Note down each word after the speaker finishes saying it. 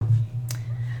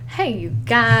Hey, you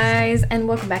guys, and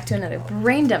welcome back to another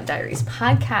Brain Dump Diaries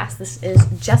podcast. This is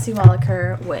Jessie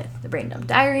Wallaker with the Brain Dump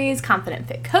Diaries, Confident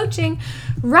Fit Coaching,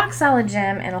 Rock Solid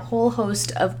Gym, and a whole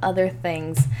host of other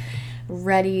things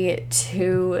ready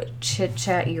to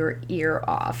chit-chat your ear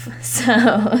off.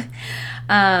 So,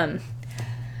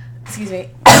 excuse me,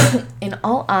 in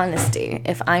all honesty,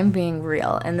 if I'm being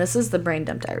real, and this is the Brain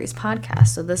Dump Diaries podcast,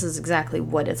 so this is exactly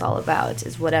what it's all about,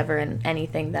 is whatever and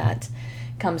anything that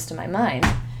comes to my mind.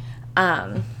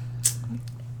 I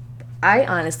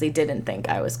honestly didn't think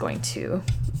I was going to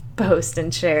post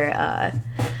and share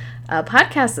a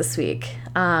podcast this week.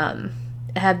 I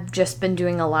have just been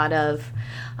doing a lot of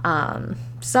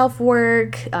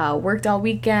self-work, worked all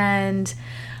weekend.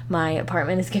 My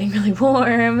apartment is getting really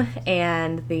warm,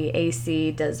 and the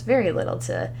AC does very little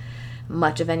to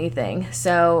much of anything.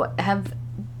 So I have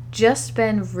just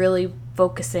been really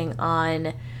focusing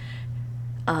on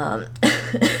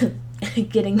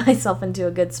getting myself into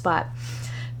a good spot.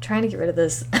 I'm trying to get rid of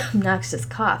this obnoxious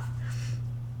cough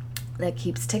that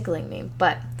keeps tickling me.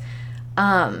 But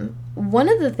one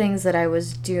of the things that I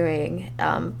was doing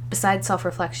besides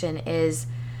self-reflection is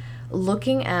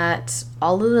looking at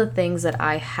all of the things that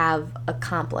I have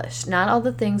accomplished. Not all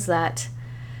the things that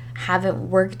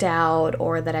haven't worked out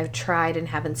or that I've tried and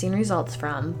haven't seen results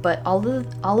from, but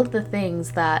all of the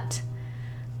things that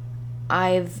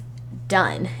I've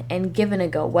done and given a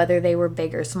go, whether they were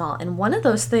big or small. And one of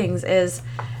those things is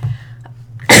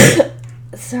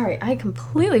sorry, I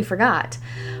completely forgot.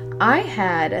 I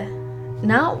had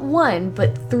not one,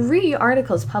 but 3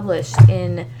 articles published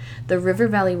in the River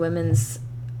Valley Women's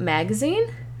magazine,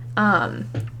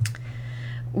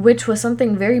 which was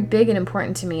something very big and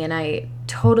important to me, and I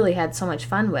totally had so much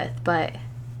fun with. But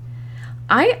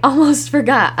I almost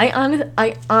forgot.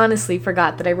 I honestly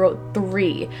forgot that I wrote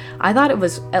 3. I thought it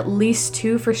was at least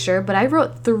 2 for sure, but I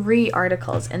wrote 3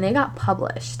 articles, and they got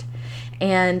published.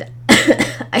 And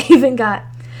I even got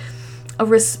a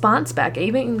response back. I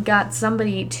even got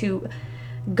somebody to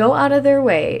go out of their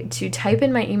way to type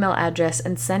in my email address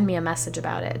and send me a message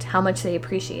about it, how much they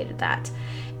appreciated that.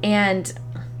 And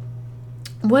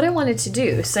what I wanted to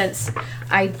do, since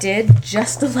I did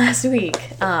just the last week,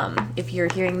 if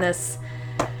you're hearing this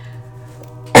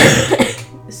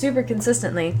super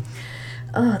consistently,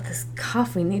 this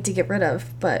cough we need to get rid of,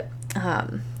 but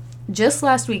just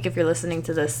last week, if you're listening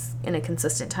to this in a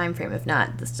consistent time frame, if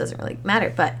not, this doesn't really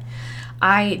matter, but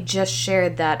I just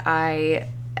shared that I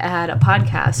had a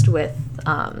podcast with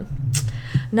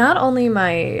not only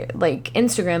my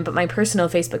Instagram, but my personal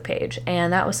Facebook page,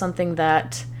 and that was something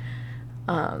that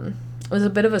was a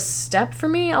bit of a step for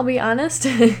me, I'll be honest.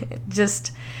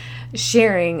 Just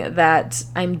sharing that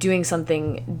I'm doing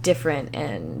something different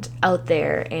and out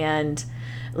there, and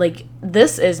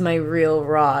this is my real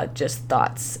raw just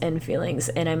thoughts and feelings,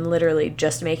 and I'm literally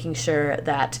just making sure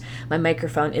that my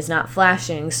microphone is not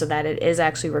flashing so that it is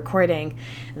actually recording,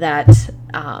 that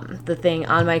the thing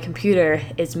on my computer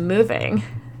is moving,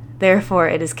 therefore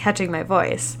it is catching my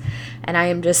voice, and I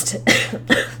am just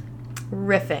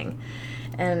riffing.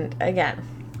 And again,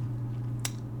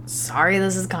 sorry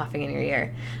this is coughing in your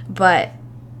ear, but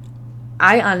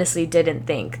I honestly didn't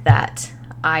think that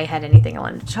I had anything I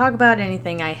wanted to talk about,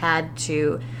 anything I had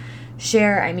to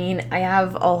share. I mean, I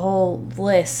have a whole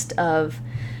list of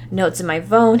notes in my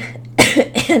phone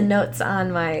and notes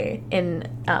on my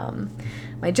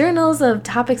journals of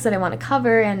topics that I want to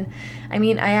cover, and I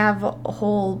mean, I have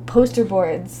whole poster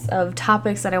boards of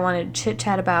topics that I want to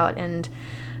chit-chat about, and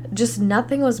just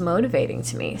nothing was motivating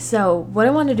to me. So what I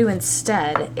want to do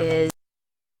instead is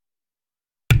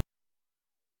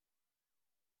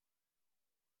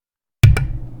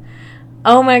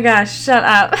oh my gosh, shut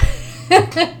up.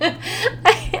 I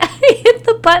hit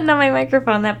the button on my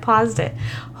microphone that paused it.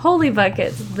 Holy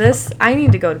buckets. I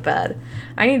need to go to bed.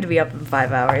 I need to be up in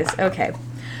 5 hours. Okay.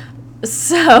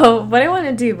 So what I want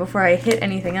to do before I hit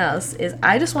anything else is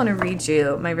I just want to read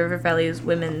you my River Valley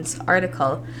Women's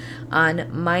article on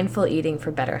mindful eating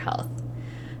for better health.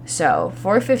 So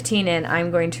 4:15 in, I'm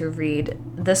going to read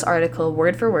this article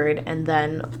word for word, and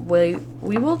then we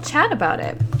will chat about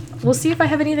it. We'll see if I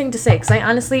have anything to say, because I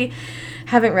honestly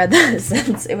haven't read this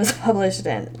since it was published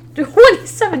in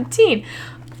 2017.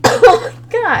 Oh my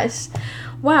gosh.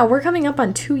 Wow, we're coming up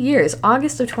on 2 years.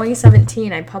 August of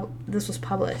 2017, this was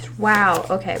published. Wow,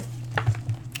 okay.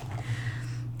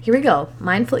 Here we go.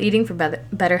 Mindful Eating for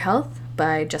Better Health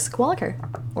by Jessica Wallaker,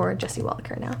 or Jessie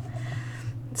Wallaker now.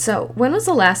 So, when was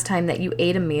the last time that you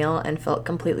ate a meal and felt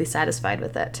completely satisfied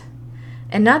with it?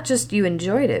 And not just you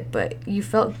enjoyed it, but you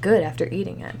felt good after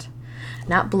eating it.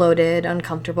 Not bloated,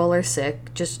 uncomfortable, or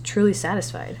sick, just truly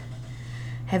satisfied.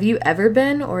 Have you ever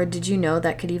been, or did you know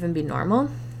that could even be normal?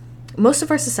 Most of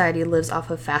our society lives off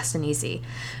of fast and easy,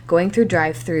 going through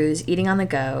drive-thrus, eating on the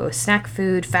go, snack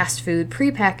food, fast food,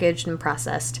 prepackaged and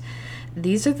processed.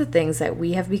 These are the things that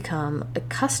we have become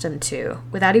accustomed to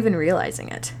without even realizing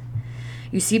it.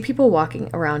 You see people walking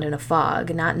around in a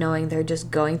fog, not knowing they're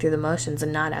just going through the motions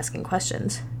and not asking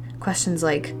questions. Questions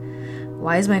like,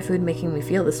 why is my food making me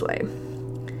feel this way?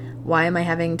 Why am I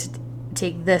having to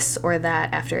take this or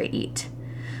that after I eat?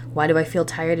 Why do I feel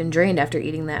tired and drained after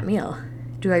eating that meal?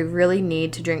 Do I really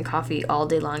need to drink coffee all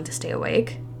day long to stay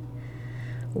awake?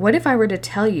 What if I were to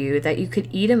tell you that you could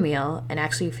eat a meal and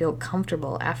actually feel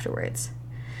comfortable afterwards?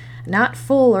 Not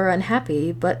full or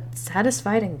unhappy, but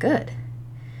satisfied and good.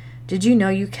 Did you know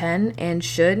you can and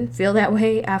should feel that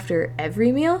way after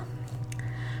every meal?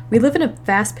 We live in a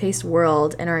fast-paced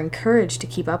world and are encouraged to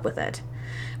keep up with it,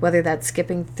 whether that's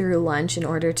skipping through lunch in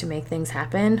order to make things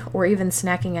happen, or even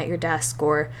snacking at your desk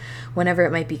or whenever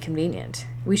it might be convenient.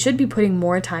 We should be putting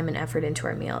more time and effort into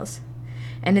our meals.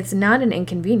 And it's not an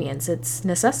inconvenience, it's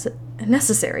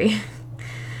necessary.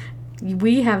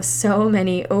 We have so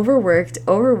many overworked,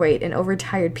 overweight, and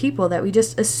overtired people that we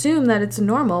just assume that it's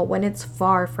normal when it's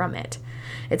far from it.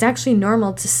 It's actually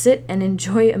normal to sit and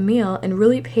enjoy a meal and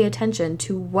really pay attention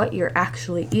to what you're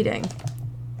actually eating.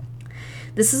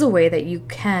 This is a way that you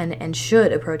can and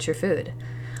should approach your food.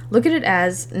 Look at it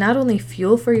as not only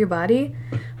fuel for your body,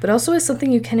 but also as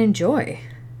something you can enjoy.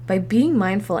 By being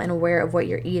mindful and aware of what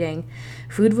you're eating,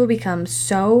 food will become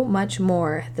so much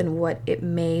more than what it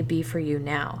may be for you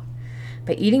now.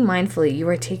 By eating mindfully, you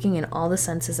are taking in all the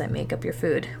senses that make up your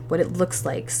food, what it looks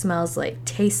like, smells like,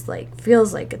 tastes like,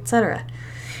 feels like, etc.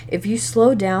 If you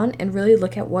slow down and really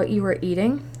look at what you are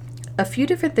eating, a few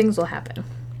different things will happen.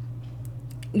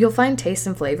 You'll find tastes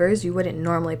and flavors you wouldn't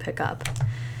normally pick up.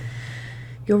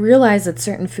 You'll realize that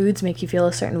certain foods make you feel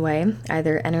a certain way,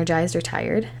 either energized or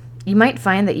tired. You might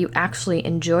find that you actually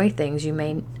enjoy things you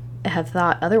may have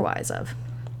thought otherwise of.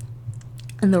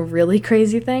 And the really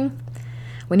crazy thing,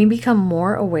 when you become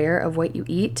more aware of what you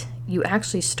eat, you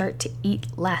actually start to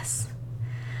eat less.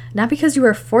 Not because you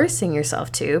are forcing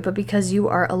yourself to, but because you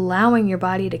are allowing your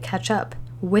body to catch up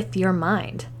with your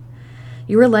mind.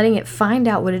 You are letting it find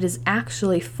out what it is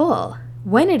actually full,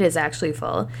 when it is actually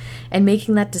full, and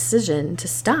making that decision to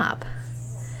stop.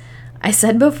 I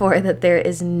said before that there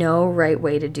is no right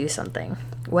way to do something.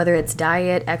 Whether it's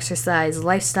diet, exercise,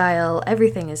 lifestyle,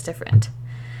 everything is different.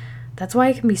 That's why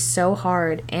it can be so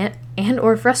hard and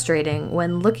or frustrating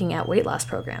when looking at weight loss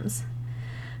programs.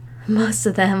 Most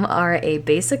of them are a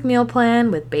basic meal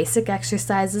plan with basic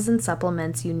exercises and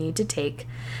supplements you need to take,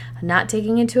 not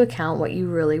taking into account what you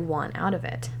really want out of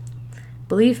it.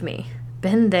 Believe me,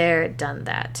 been there, done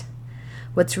that.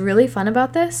 What's really fun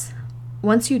about this?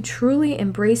 Once you truly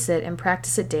embrace it and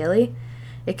practice it daily,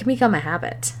 it can become a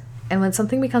habit. And when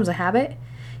something becomes a habit,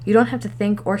 you don't have to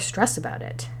think or stress about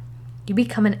it. You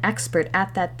become an expert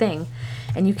at that thing,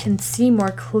 and you can see more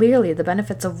clearly the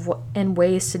benefits of and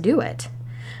ways to do it.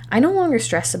 I no longer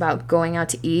stress about going out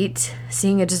to eat,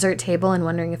 seeing a dessert table and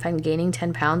wondering if I'm gaining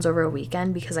 10 pounds over a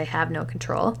weekend because I have no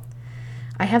control.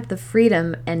 I have the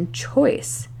freedom and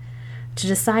choice to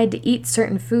decide to eat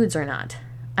certain foods or not.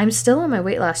 I'm still on my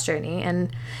weight loss journey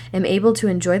and am able to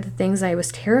enjoy the things I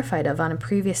was terrified of on a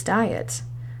previous diet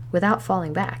without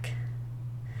falling back.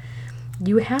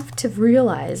 You have to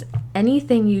realize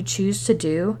anything you choose to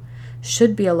do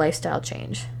should be a lifestyle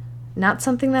change, not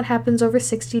something that happens over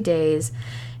 60 days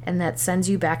and that sends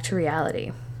you back to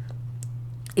reality.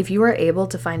 If you are able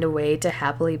to find a way to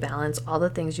happily balance all the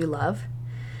things you love,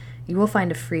 you will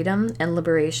find a freedom and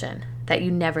liberation that you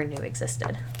never knew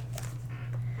existed.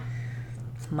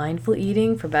 Mindful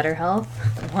eating for better health,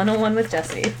 101 with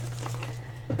Jessie.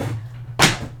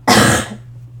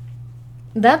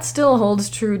 That still holds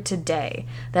true today.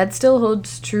 That still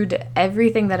holds true to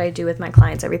everything that I do with my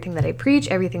clients, everything that I preach,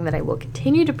 everything that I will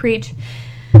continue to preach,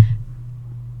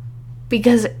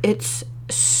 because it's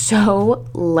so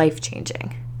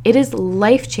life-changing. It is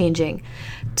life-changing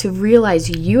to realize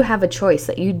you have a choice,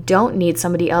 that you don't need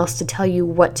somebody else to tell you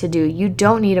what to do. You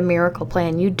don't need a miracle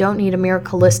plan. You don't need a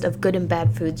miracle list of good and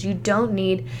bad foods. You don't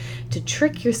need to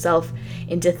trick yourself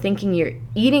into thinking you're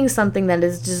eating something that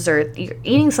is dessert, you're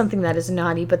eating something that is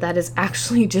naughty, but that is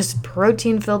actually just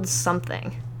protein-filled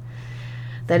something.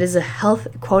 That is a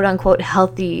quote-unquote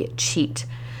healthy cheat.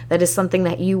 That is something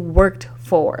that you worked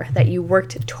for, that you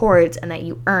worked towards, and that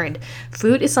you earned.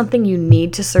 Food is something you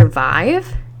need to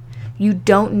survive. You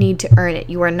don't need to earn it.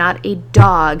 You are not a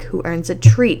dog who earns a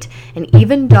treat. And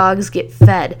even dogs get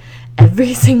fed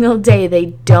every single day. They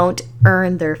don't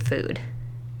earn their food.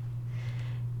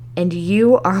 And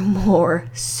you are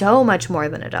so much more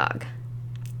than a dog.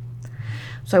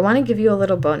 So I want to give you a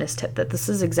little bonus tip that this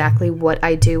is exactly what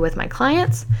I do with my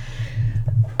clients.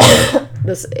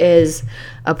 This is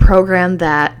a program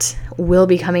that will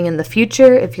be coming in the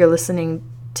future. If you're listening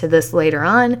to this later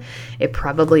on, it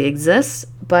probably exists,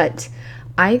 but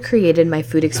I created my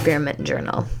food experiment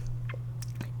journal,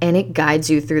 and it guides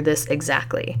you through this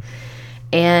exactly.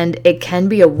 And it can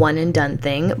be a one and done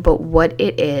thing, but what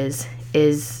it is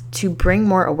to bring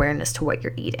more awareness to what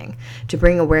you're eating, to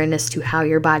bring awareness to how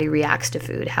your body reacts to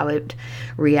food, how it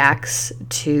reacts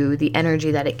to the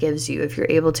energy that it gives you. If you're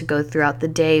able to go throughout the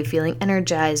day feeling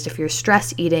energized, if you're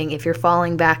stress eating, if you're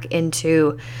falling back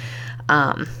into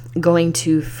going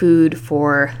to food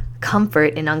for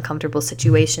comfort in uncomfortable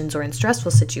situations or in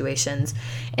stressful situations,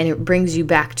 and it brings you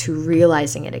back to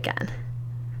realizing it again.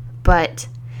 But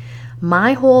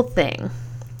my whole thing,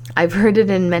 I've heard it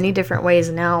in many different ways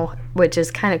now, which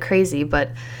is kind of crazy,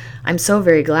 but I'm so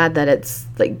very glad that it's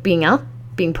like being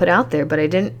put out there, but I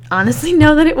didn't honestly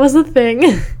know that it was a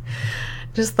thing.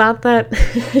 Just thought that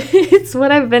it's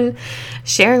what I've been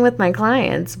sharing with my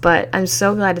clients, but I'm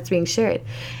so glad it's being shared.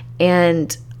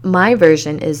 And my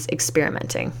version is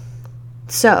experimenting.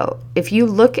 So if you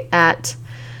look at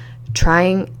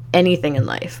trying anything in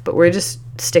life, but we're just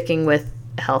sticking with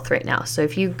health right now. So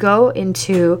if you go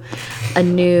into a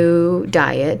new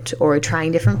diet or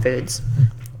trying different foods,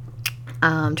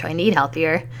 trying to eat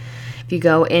healthier, if you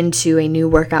go into a new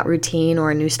workout routine or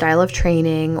a new style of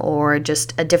training or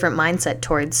just a different mindset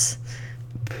towards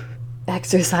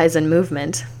exercise and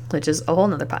movement, which is a whole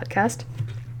nother podcast,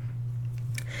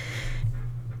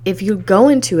 if you go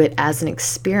into it as an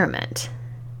experiment,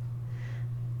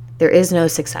 there is no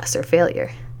success or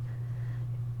failure.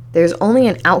 There's only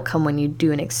an outcome when you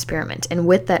do an experiment, and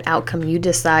with that outcome, you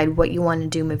decide what you want to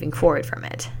do moving forward from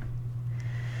it.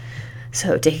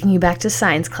 So, taking you back to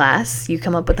science class, you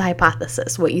come up with a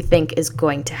hypothesis, what you think is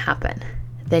going to happen.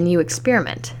 Then you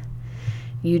experiment.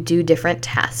 You do different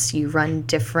tests, you run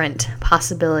different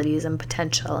possibilities and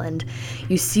potential, and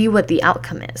you see what the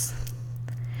outcome is.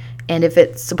 And if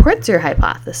it supports your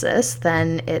hypothesis,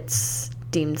 then it's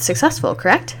deemed successful,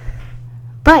 correct?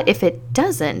 But if it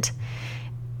doesn't,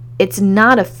 it's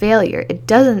not a failure. It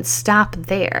doesn't stop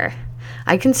there.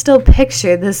 I can still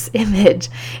picture this image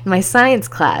in my science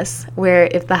class where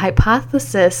if the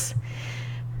hypothesis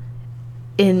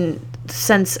in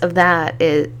sense of that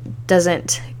it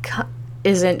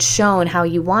isn't shown how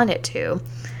you want it to,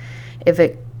 if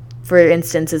it, for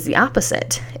instance, is the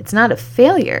opposite, it's not a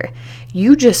failure.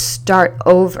 You just start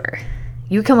over.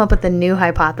 You come up with a new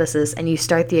hypothesis and you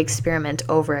start the experiment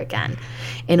over again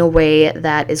in a way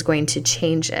that is going to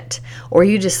change it. Or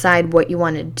you decide what you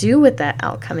want to do with that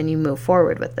outcome and you move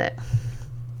forward with it.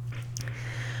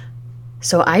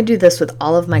 So I do this with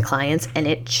all of my clients and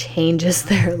it changes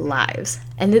their lives.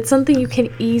 And it's something you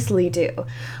can easily do,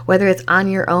 whether it's on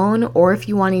your own or if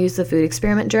you want to use the food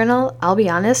experiment journal. I'll be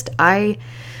honest, I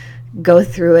go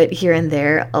through it here and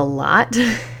there a lot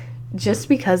just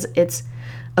because it's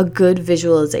a good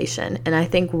visualization. And I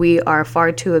think we are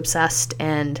far too obsessed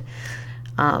and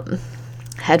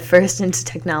headfirst into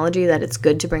technology that it's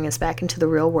good to bring us back into the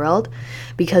real world,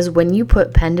 because when you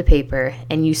put pen to paper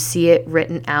and you see it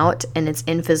written out and it's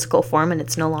in physical form and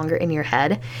it's no longer in your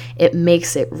head, it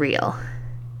makes it real.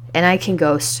 And I can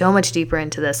go so much deeper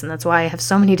into this, and that's why I have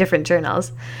so many different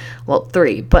journals, well,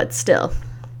 3, but still,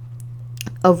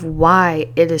 of why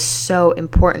it is so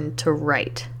important to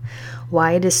write.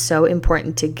 Why it is so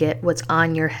important to get what's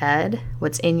on your head,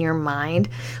 what's in your mind,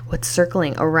 what's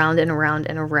circling around and around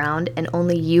and around, and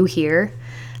only you hear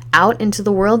out into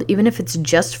the world, even if it's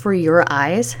just for your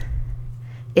eyes.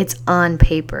 It's on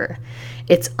paper.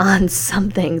 It's on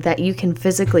something that you can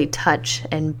physically touch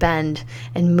and bend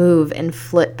and move and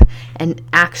flip and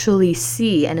actually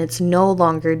see, and it's no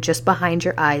longer just behind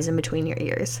your eyes and between your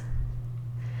ears.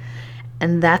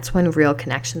 And that's when real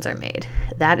connections are made.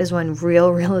 That is when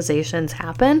real realizations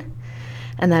happen.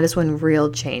 And that is when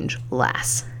real change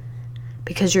lasts.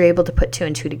 Because you're able to put 2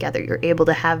 and 2 together. You're able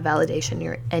to have validation.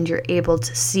 You're able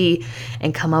to see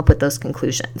and come up with those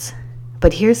conclusions.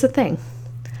 But here's the thing.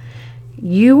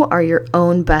 You are your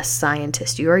own best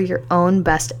scientist. You are your own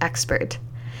best expert.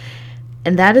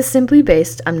 And that is simply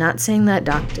based, I'm not saying that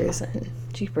doctors and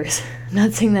jeepers, I'm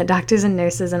not saying that doctors and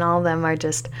nurses and all of them are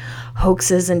just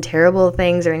hoaxes and terrible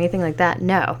things or anything like that.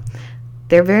 No,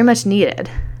 they're very much needed.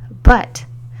 But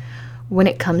when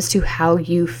it comes to how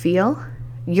you feel,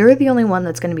 you're the only one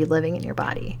that's going to be living in your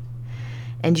body.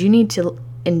 And you need to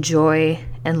enjoy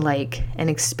and like and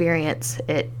experience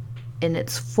it in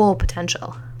its full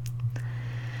potential.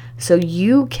 So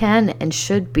you can and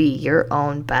should be your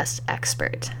own best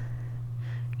expert.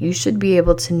 You should be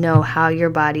able to know how your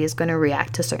body is going to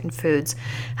react to certain foods,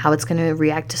 how it's going to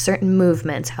react to certain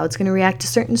movements, how it's going to react to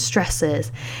certain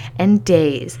stresses and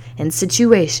days and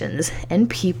situations and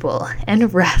people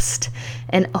and rest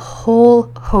and a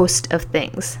whole host of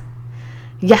things.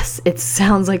 Yes, it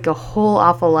sounds like a whole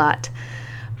awful lot,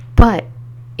 but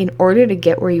in order to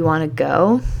get where you want to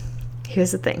go,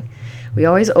 here's the thing. We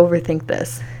always overthink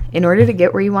this. In order to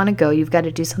get where you want to go, you've got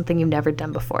to do something you've never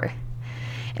done before.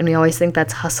 And we always think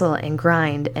that's hustle and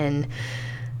grind and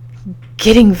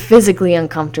getting physically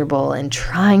uncomfortable and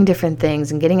trying different things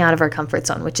and getting out of our comfort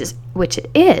zone, which it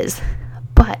is.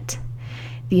 But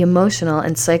the emotional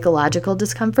and psychological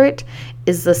discomfort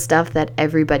is the stuff that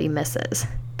everybody misses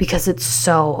because it's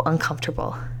so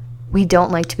uncomfortable. We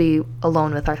don't like to be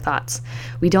alone with our thoughts.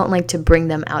 We don't like to bring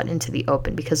them out into the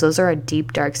open because those are our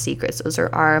deep, dark secrets. Those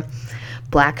are our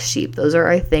black sheep. Those are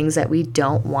our things that we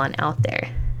don't want out there.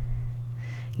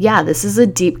 Yeah, this is a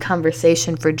deep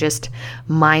conversation for just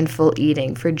mindful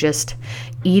eating, for just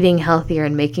eating healthier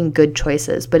and making good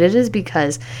choices. But it is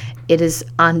because it is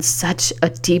on such a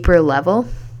deeper level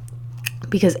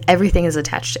because everything is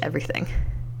attached to everything.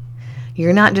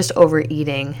 You're not just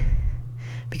overeating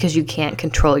because you can't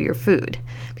control your food,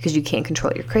 because you can't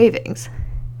control your cravings.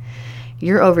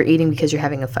 You're overeating because you're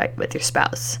having a fight with your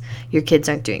spouse. Your kids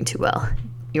aren't doing too well.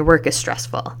 Your work is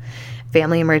stressful.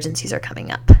 Family emergencies are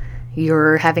coming up.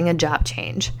 You're having a job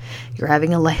change. You're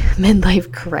having a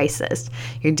midlife crisis.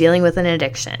 You're dealing with an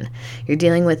addiction. You're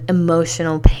dealing with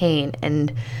emotional pain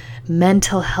and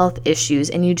mental health issues,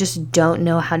 and you just don't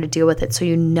know how to deal with it, so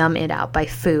you numb it out by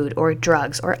food or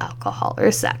drugs or alcohol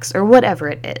or sex or whatever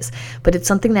it is. But it's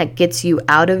something that gets you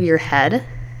out of your head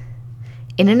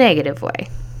in a negative way.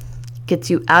 Gets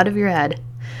you out of your head,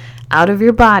 out of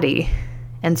your body,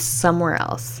 and somewhere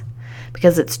else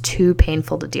because it's too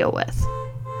painful to deal with.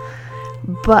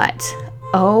 But,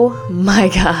 oh my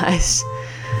gosh.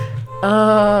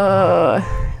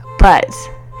 But,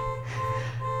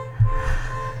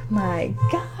 my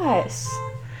gosh.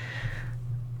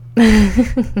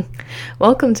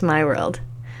 Welcome to my world.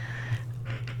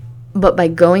 But by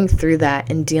going through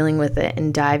that and dealing with it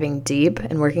and diving deep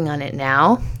and working on it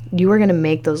now, you are going to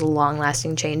make those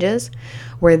long-lasting changes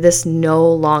where this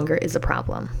no longer is a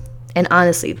problem. And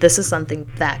honestly, this is something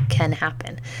that can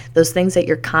happen. Those things that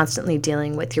you're constantly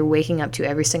dealing with, you're waking up to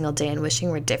every single day and wishing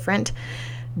were different,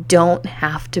 don't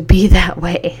have to be that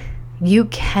way. You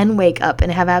can wake up and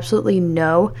have absolutely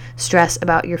no stress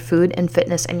about your food and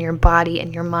fitness and your body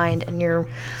and your mind and your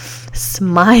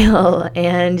smile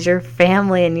and your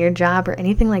family and your job or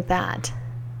anything like that.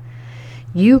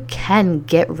 You can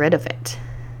get rid of it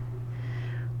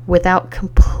without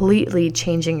completely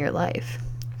changing your life.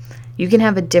 You can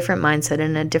have a different mindset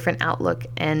and a different outlook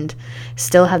and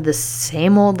still have the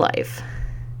same old life,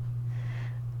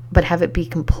 but have it be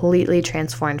completely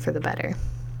transformed for the better.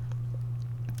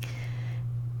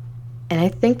 And I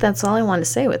think that's all I want to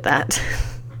say with that.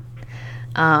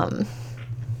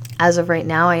 As of right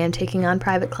now, I am taking on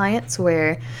private clients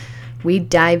where we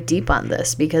dive deep on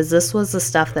this because this was the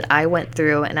stuff that I went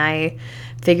through and I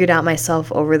figured out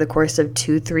myself over the course of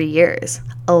 2-3 years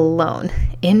alone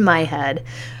in my head,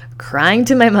 crying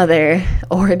to my mother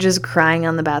or just crying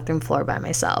on the bathroom floor by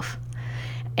myself.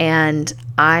 And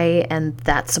I am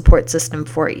that support system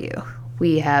for you.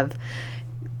 We have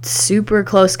super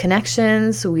close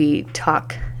connections. We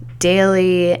talk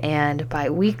daily and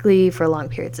bi-weekly for long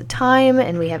periods of time,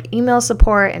 and we have email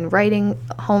support and writing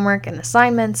homework and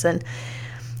assignments, and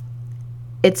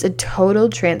it's a total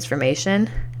transformation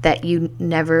that you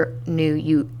never knew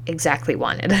you exactly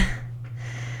wanted.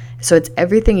 So it's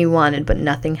everything you wanted, but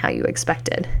nothing how you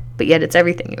expected. But yet it's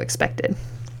everything you expected.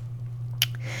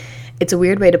 It's a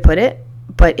weird way to put it,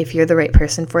 but if you're the right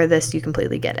person for this, you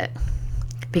completely get it.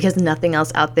 Because nothing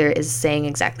else out there is saying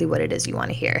exactly what it is you want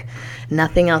to hear.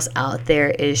 Nothing else out there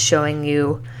is showing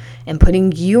you and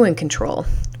putting you in control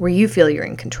where you feel you're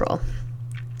in control.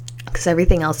 Because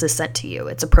everything else is sent to you.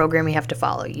 It's a program you have to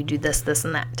follow. You do this, this,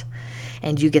 and that.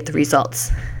 And you get the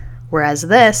results. Whereas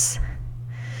this,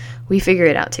 we figure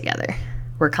it out together.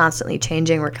 We're constantly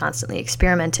changing. We're constantly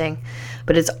experimenting.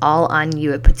 But it's all on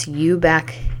you. It puts you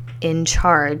back in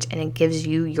charge, and it gives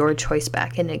you your choice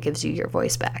back, and it gives you your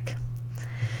voice back.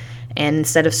 And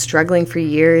instead of struggling for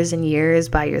years and years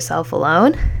by yourself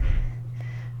alone,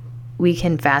 we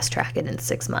can fast track it in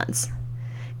 6 months.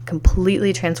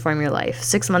 Completely transform your life.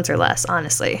 6 months or less,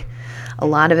 honestly. A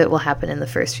lot of it will happen in the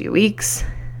first few weeks,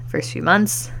 first few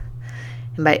months.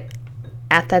 And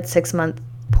at that 6 month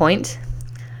point,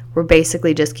 we're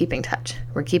basically just keeping touch.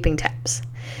 We're keeping tabs.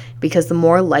 because the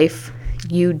more life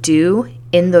you do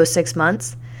in those 6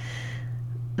 months,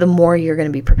 the more you're going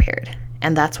to be prepared.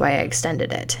 And that's why I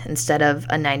extended it. Instead of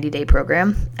a 90-day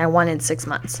program, I wanted 6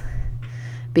 months.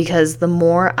 Because the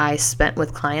more I spent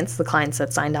with clients, the clients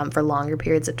that signed on for longer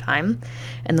periods of time,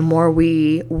 and the more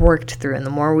we worked through and the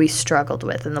more we struggled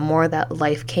with and the more that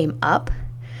life came up,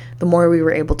 the more we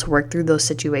were able to work through those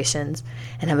situations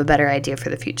and have a better idea for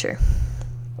the future.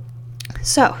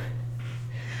 So,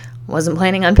 wasn't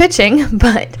planning on pitching,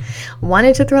 but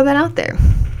wanted to throw that out there.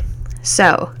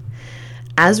 So,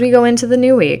 as we go into the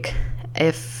new week,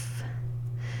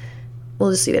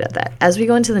 we'll just leave it at that. As we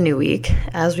go into the new week,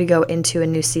 as we go into a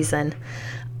new season,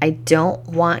 I don't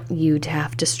want you to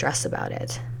have to stress about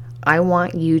it. I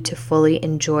want you to fully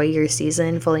enjoy your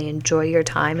season, fully enjoy your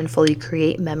time, and fully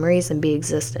create memories and be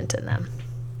existent in them.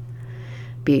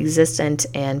 Be existent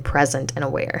and present and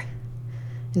aware,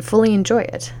 and fully enjoy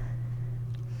it.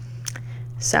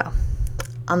 So,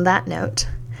 on that note,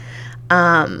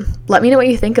 let me know what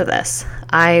you think of this.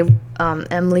 I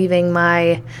am leaving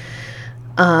my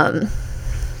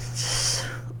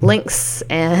links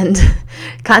and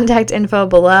contact info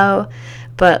below,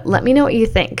 but let me know what you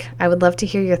think. I would love to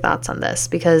hear your thoughts on this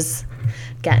because,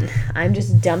 again, I'm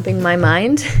just dumping my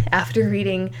mind after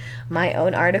reading my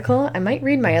own article. I might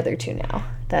read my other two now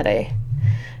that I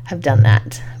have done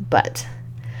that, but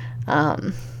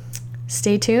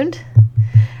stay tuned.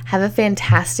 Have a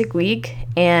fantastic week,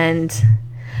 and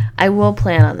I will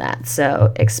plan on that.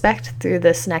 So expect through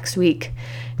this next week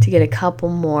to get a couple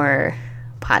more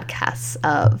podcasts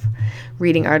of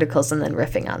reading articles and then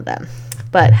riffing on them.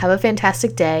 But have a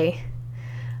fantastic day.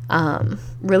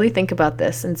 Really think about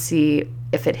this and see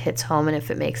if it hits home and if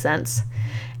it makes sense.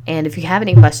 And if you have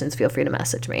any questions, feel free to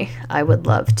message me. I would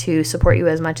love to support you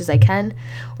as much as I can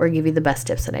or give you the best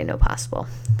tips that I know possible.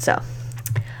 So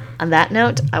on that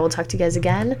note, I will talk to you guys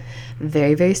again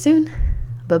very, very soon.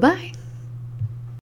 Bye-bye.